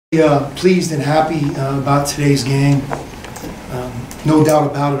Pleased and happy about today's game. No doubt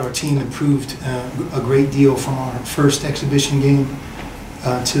about it, our team improved a great deal from our first exhibition game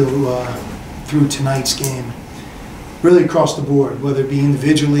through tonight's game. Really across the board, whether it be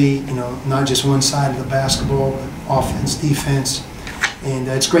individually, not just one side of the basketball, but offense, defense, and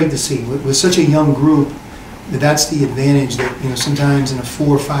it's great to see. With such a young group, that's the advantage that sometimes in a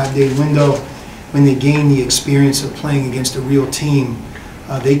 4 or 5 day window, when they gain the experience of playing against a real team,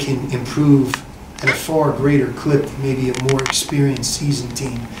 they can improve at a far greater clip than maybe a more experienced seasoned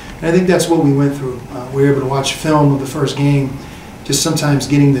team. And I think that's what we went through. We were able to watch film of the first game, just sometimes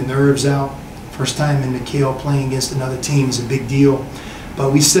getting the nerves out. First time in McHale playing against another team is a big deal.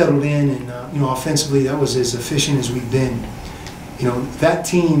 But we settled in, and offensively that was as efficient as we've been. That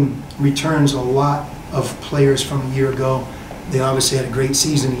team returns a lot of players from a year ago. They obviously had a great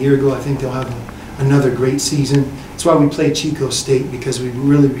season a year ago. I think they'll have another great season. That's why we play Chico State, because we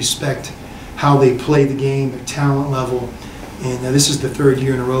really respect how they play the game, their talent level, and this is the third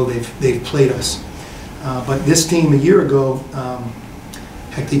year in a row they've played us. But this team a year ago,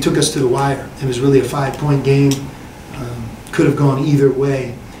 heck, they took us to the wire. It was really a 5-point game. Could have gone either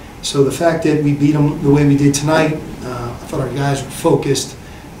way. So the fact that we beat them the way we did tonight, I thought our guys were focused,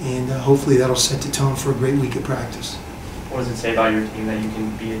 and hopefully that'll set the tone for a great week of practice. What does it say about your team that you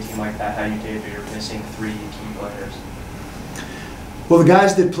can beat a team like that, how you did, but you're missing 3 key players? Well, the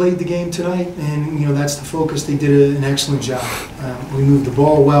guys that played the game tonight, and that's the focus, they did an excellent job. We moved the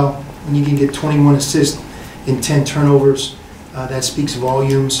ball well. When you can get 21 assists in 10 turnovers, that speaks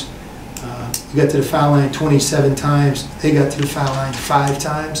volumes. We got to the foul line 27 times. They got to the foul line 5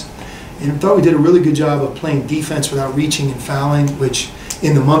 times. And I thought we did a really good job of playing defense without reaching and fouling, which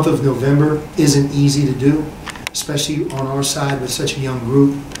in the month of November isn't easy to do, especially on our side with such a young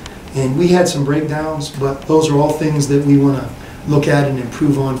group. And we had some breakdowns, but those are all things that we want to look at and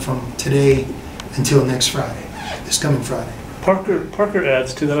improve on from today until next Friday, this coming Friday. Parker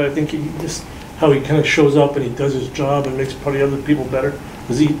adds to that. I think how he kind of shows up and he does his job and makes probably other people better.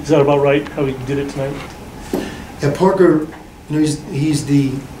 Is that about right, how he did it tonight? Yeah, Parker, he's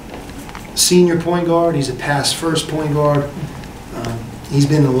the senior point guard. He's a pass-first point guard. He's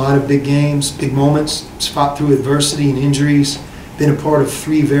been in a lot of big games, big moments. He's fought through adversity and injuries. Been a part of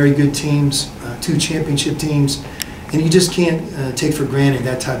 3 very good teams, 2 championship teams. And you just can't take for granted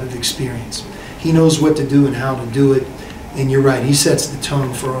that type of experience. He knows what to do and how to do it. And you're right, he sets the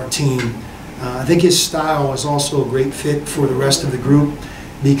tone for our team. I think his style is also a great fit for the rest of the group,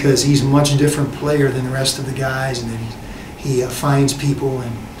 because he's a much different player than the rest of the guys, and that he finds people.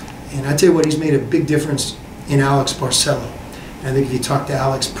 And I tell you what, he's made a big difference in Alex Barcelo. I think if you talk to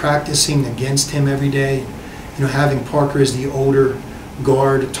Alex, practicing against him every day, having Parker as the older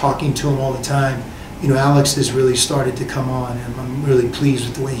guard, talking to him all the time, Alex has really started to come on, and I'm really pleased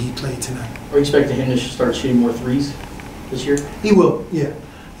with the way he played tonight. Are you expecting him to start shooting more threes this year? He will, yeah.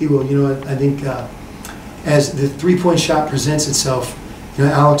 He will. I think as the three-point shot presents itself,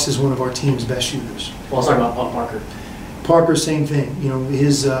 Alex is one of our team's best shooters. Well, let's talk about Parker. Parker, same thing.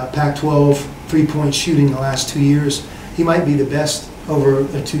 His Pac-12 three-point shooting the last 2 years, he might be the best over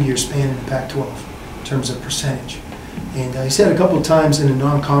a 2-year span in the Pac-12 in terms of percentage. And he's had a couple of times in the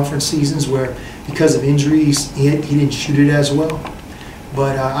non-conference seasons where, because of injuries, he didn't shoot it as well.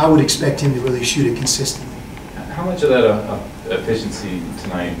 But I would expect him to really shoot it consistently. How much of that efficiency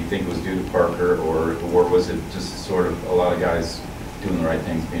tonight do you think was due to Parker, or was it just sort of a lot of guys doing the right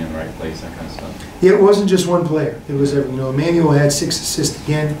things, being in the right place, that kind of stuff? Yeah, it wasn't just one player. It was Emmanuel had 6 assists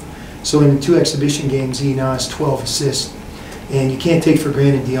again. So in the 2 exhibition games, he now has 12 assists. And you can't take for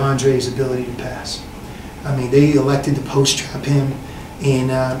granted DeAndre's ability to pass. I mean, they elected to post trap him,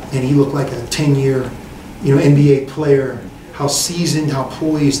 and he looked like a 10-year, NBA player. How seasoned, how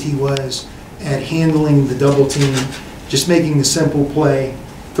poised he was at handling the double team, just making the simple play,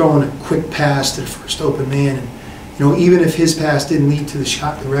 throwing a quick pass to the first open man. And even if his pass didn't lead to the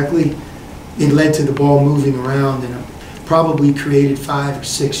shot directly, it led to the ball moving around, and probably created 5 or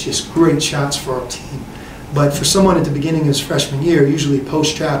 6 just great shots for our team. But for someone at the beginning of his freshman year, usually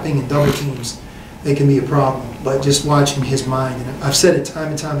post trapping and double teams, they can be a problem. But just watching his mind, and I've said it time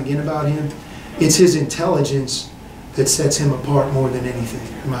and time again about him, it's his intelligence that sets him apart more than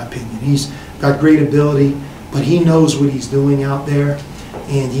anything, in my opinion. He's got great ability, but he knows what he's doing out there,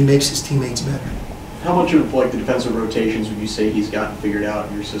 and he makes his teammates better. How much of the defensive rotations would you say he's gotten figured out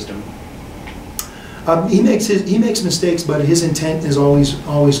in your system? He makes mistakes, but his intent is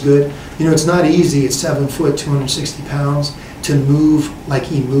always good. It's not easy at 7 foot, 260 pounds, to move like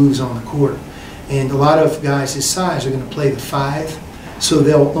he moves on the court. And a lot of guys his size are going to play the 5, so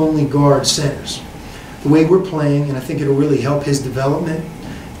they'll only guard centers. The way we're playing, and I think it'll really help his development,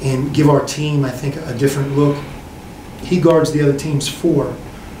 and give our team, I think, a different look. He guards the other team's 4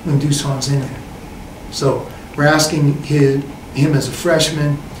 when Doosan's in there. So we're asking him as a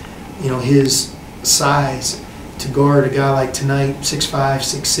freshman, you know, his size to guard a guy like tonight, 6'5",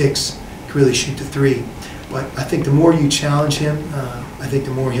 6'6", can really shoot the 3. But I think the more you challenge him, I think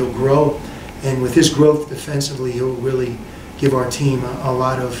the more he'll grow. And with his growth defensively, he'll really give our team a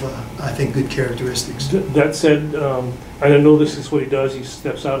lot of, I think, good characteristics. That said, I don't know this is what he does. He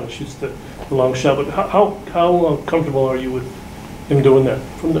steps out and shoots the long shot. But how comfortable are you with him doing that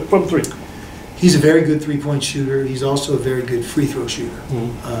from 3? He's a very good three-point shooter. He's also a very good free throw shooter.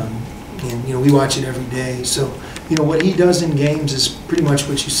 And you know, we watch it every day. So you know, what he does in games is pretty much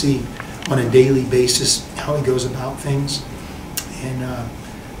what you see on a daily basis, how he goes about things. And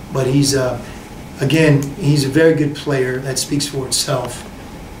but he's again, he's a very good player. That speaks for itself.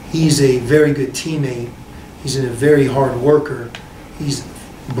 He's a very good teammate. He's a very hard worker. He's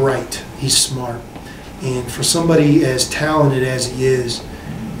bright. He's smart. And for somebody as talented as he is,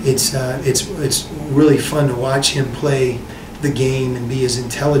 it's really fun to watch him play the game and be as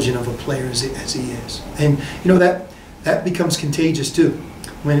intelligent of a player as he is. And you know, that becomes contagious too.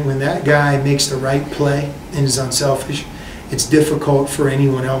 When that guy makes the right play and is unselfish, it's difficult for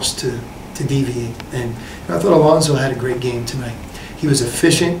anyone else to deviate. And I thought Alonzo had a great game tonight. He was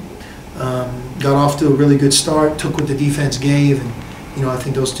efficient, got off to a really good start, took what the defense gave, and you know, I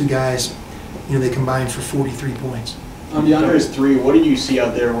think those 2 guys, you know, they combined for 43 points. On DeAndre's 3, what did you see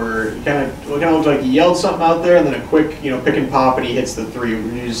out there where it kind of looked like he yelled something out there and then a quick, you know, pick and pop and he hits the 3? Were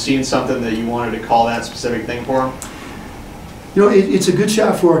you just seeing something that you wanted to call that specific thing for him? You know, it's a good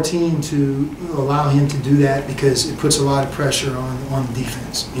shot for our team to allow him to do that because it puts a lot of pressure on the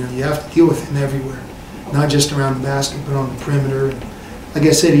defense. You know, you have to deal with him everywhere, not just around the basket, but on the perimeter. Like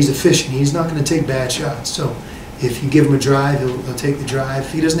I said, he's efficient. He's not going to take bad shots. So if you give him a drive, he'll take the drive.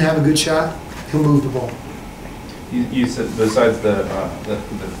 If he doesn't have a good shot, he'll move the ball. You said besides the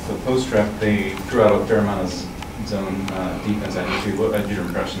post trap, they threw out a fair amount of zone defense at you too. What was your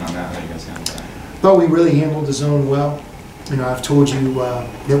impression on that? How you guys handled that? Thought we really handled the zone well. You know, I've told you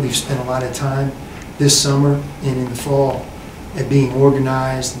that we've spent a lot of time this summer and in the fall at being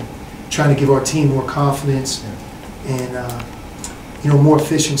organized and trying to give our team more confidence and you know, more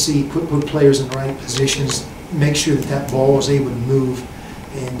efficiency, put players in the right positions, make sure that ball is able to move.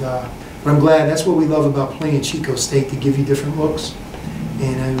 And but I'm glad. That's what we love about playing Chico State, to give you different looks.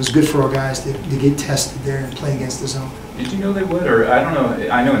 And it was good for our guys to get tested there and play against the zone. Did you know they would? Or I don't know.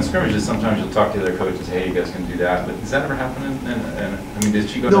 I know in scrimmages sometimes you'll talk to their coaches, hey, you guys can do that. But does that ever happen? I mean, did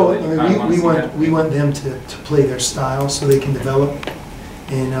Chico know that you kind of want to see that? We want them to play their style so they can develop.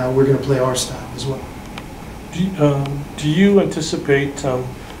 And we're going to play our style as well. Do you anticipate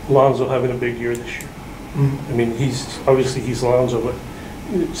Alonzo having a big year this year? I mean, he's Alonzo, but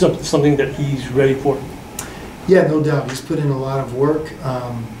something that he's ready for? Yeah, no doubt. He's put in a lot of work.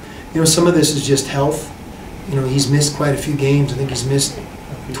 You know, some of this is just health. You know, he's missed quite a few games. I think he's missed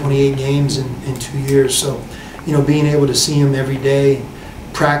 28 games in 2 years. So, you know, being able to see him every day,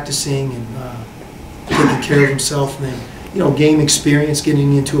 practicing and taking care of himself, and then, you know, game experience,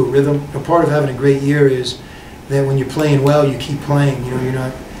 getting into a rhythm. A part of having a great year is that when you're playing well, you keep playing. You know, you're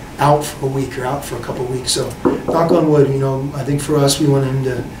not out for a week or out for a couple of weeks. So, knock on wood, you know, I think for us, we want him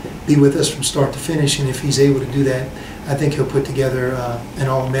to be with us from start to finish, and if he's able to do that, I think he'll put together an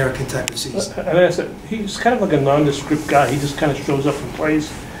All-American type of season. And I said, he's kind of like a nondescript guy. He just kind of shows up and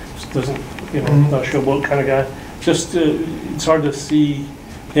plays. Just doesn't, you know, not a showboat kind of guy. Just it's hard to see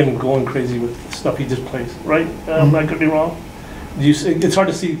him going crazy with stuff he just plays, right? I could be wrong. It's hard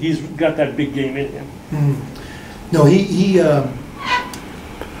to see he's got that big game in him. No, you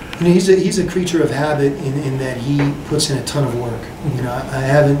know, he's a creature of habit in that he puts in a ton of work. You know, I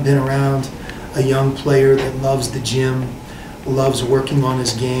haven't been around a young player that loves the gym, loves working on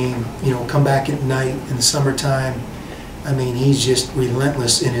his game, you know, come back at night in the summertime. I mean, he's just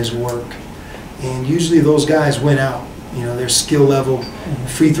relentless in his work. And usually those guys win out. You know, their skill level,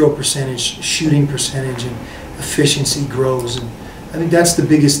 free throw percentage, shooting percentage, and efficiency grows. And I think that's the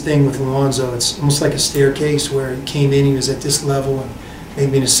biggest thing with Alonzo. It's almost like a staircase where he came in, he was at this level, and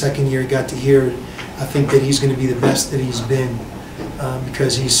maybe in his second year he got to here. I think that he's going to be the best that he's been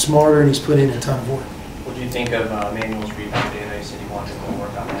because he's smarter and he's put in a ton of work. What do you think of Manuel's rebound today? You said you wanted to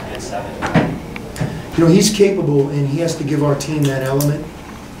work on that at 7. You know, he's capable, and he has to give our team that element.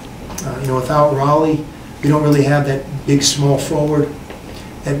 You know, without Raleigh, we don't really have that big, small forward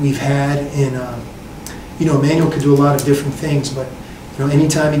that we've had. And, you know, Emmanuel could do a lot of different things, but, you know,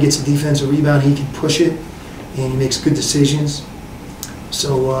 anytime he gets a defensive rebound, he can push it, and he makes good decisions.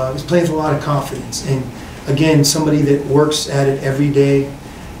 So he's playing with a lot of confidence. And, again, somebody that works at it every day,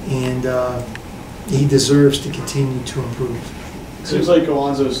 and he deserves to continue to improve. It seems like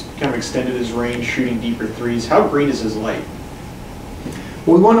Alonzo's kind of extended his range, shooting deeper threes. How green is his light?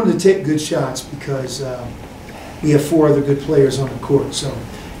 Well, we want him to take good shots because we have 4 other good players on the court. So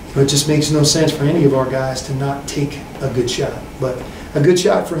it just makes no sense for any of our guys to not take a good shot. But a good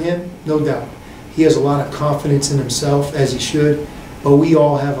shot for him, no doubt. He has a lot of confidence in himself, as he should, but we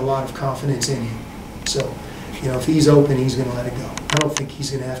all have a lot of confidence in him. So, if he's open, he's going to let it go. I don't think he's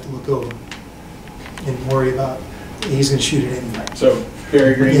going to have to look over and worry about it. He's going to shoot it anyway. So,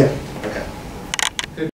 very green? Yeah. Okay.